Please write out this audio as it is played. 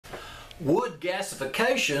Wood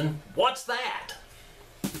gasification? What's that?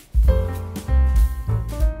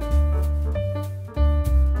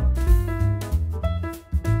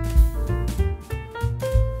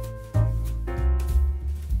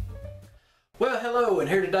 Well, hello, and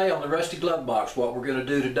here today on the Rusty Glovebox, what we're going to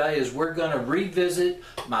do today is we're going to revisit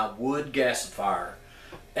my wood gasifier.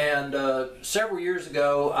 And several years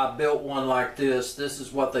ago I built one like this. This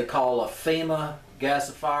is what they call a FEMA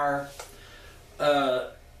gasifier.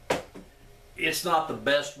 It's not the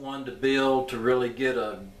best one to build to really get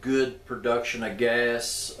a good production of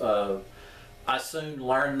gas. I soon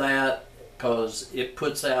learned that because it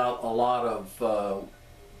puts out a lot of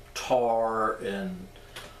tar and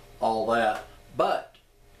all that. But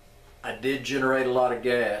I did generate a lot of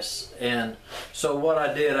gas, and so what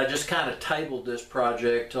I did, I just kind of tabled this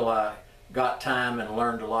project till I got time and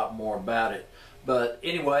learned a lot more about it. But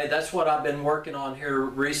anyway, that's what I've been working on here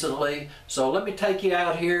recently. So let me take you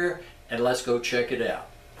out here and let's go check it out.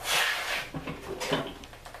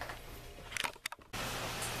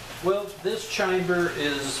 Well, this chamber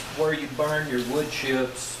is where you burn your wood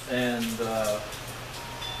chips, and the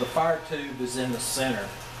fire tube is in the center.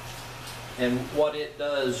 And what it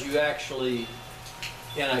does, you actually,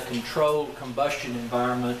 in a controlled combustion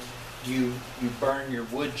environment, you burn your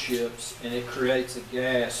wood chips and it creates a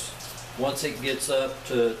gas once it gets up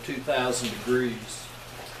to 2,000 degrees.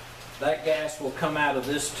 That gas will come out of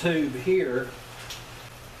this tube here,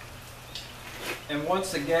 and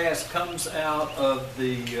once the gas comes out of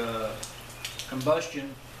the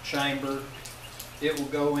combustion chamber, it will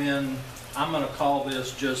go in, I'm going to call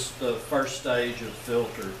this just the first stage of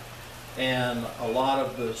filter. And a lot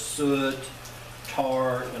of the soot,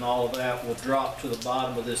 tar, and all of that will drop to the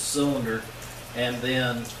bottom of this cylinder, and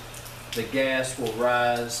then the gas will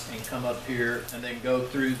rise and come up here and then go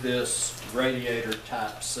through this radiator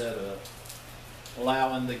type setup,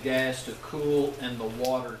 allowing the gas to cool and the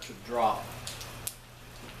water to drop.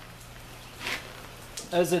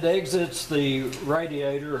 As it exits the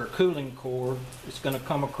radiator or cooling core, it's going to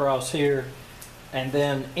come across here, and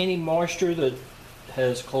then any moisture that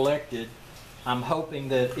has collected, I'm hoping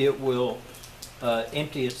that it will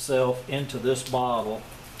empty itself into this bottle,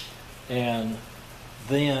 and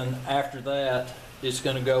then after that it's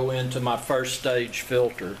going to go into my first stage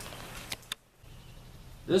filter.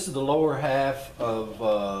 This is the lower half of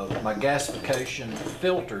my gasification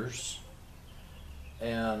filters,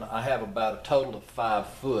 and I have about a total of 5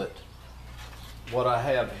 foot. What I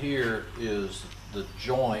have here is the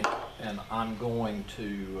joint, and I'm going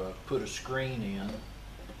to put a screen in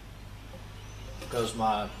because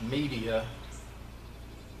my media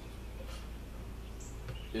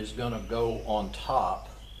is going to go on top,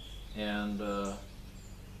 and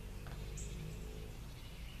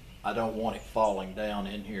I don't want it falling down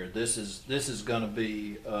in here. This is going to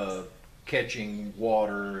be catching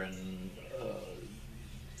water and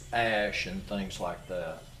ash and things like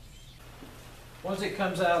that. Once it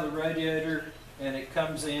comes out of the radiator and it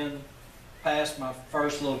comes in past my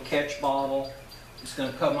first little catch bottle, it's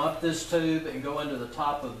going to come up this tube and go into the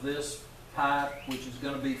top of this pipe, which is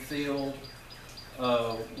going to be filled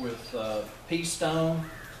with pea stone,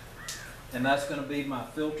 and that's going to be my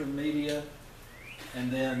filter media,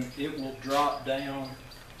 and then it will drop down,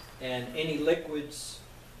 and any liquids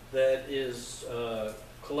that is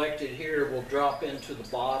collected here will drop into the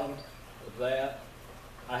bottom of that.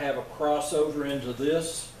 I have a crossover into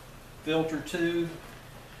this filter tube,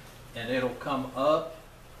 and it'll come up,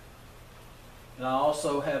 and I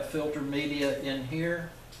also have filter media in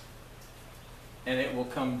here, and it will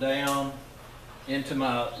come down into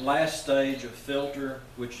my last stage of filter,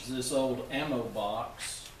 which is this old ammo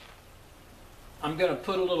box. I'm going to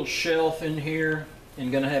put a little shelf in here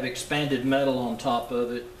and going to have expanded metal on top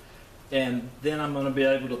of it, and then I'm going to be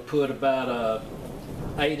able to put about a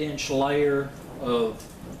 8-inch layer of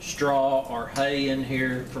straw or hay in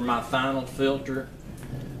here for my final filter.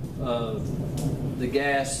 The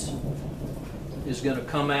gas is going to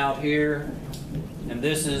come out here, and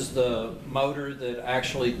this is the motor that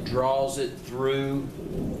actually draws it through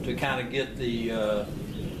to kind of get the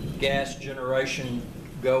gas generation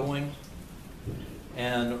going.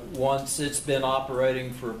 And once it's been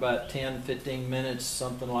operating for about 10-15 minutes,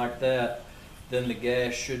 something like that, then the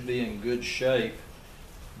gas should be in good shape.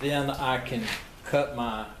 Then I can cut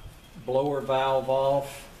my blower valve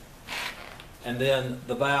off, and then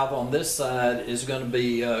the valve on this side is going to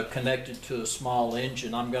be connected to a small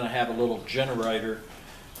engine. I'm going to have a little generator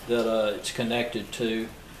that it's connected to,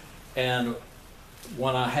 and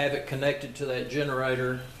when I have it connected to that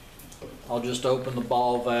generator, I'll just open the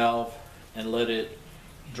ball valve and let it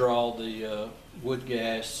draw the wood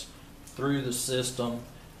gas through the system,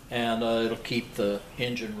 and it'll keep the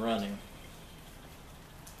engine running.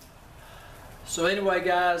 So anyway,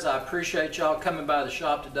 guys, I appreciate y'all coming by the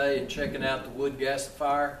shop today and checking out the Wood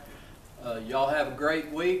Gasifier. Y'all have a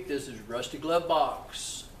great week. This is Rusty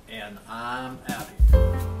Glovebox, and I'm out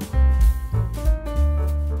here.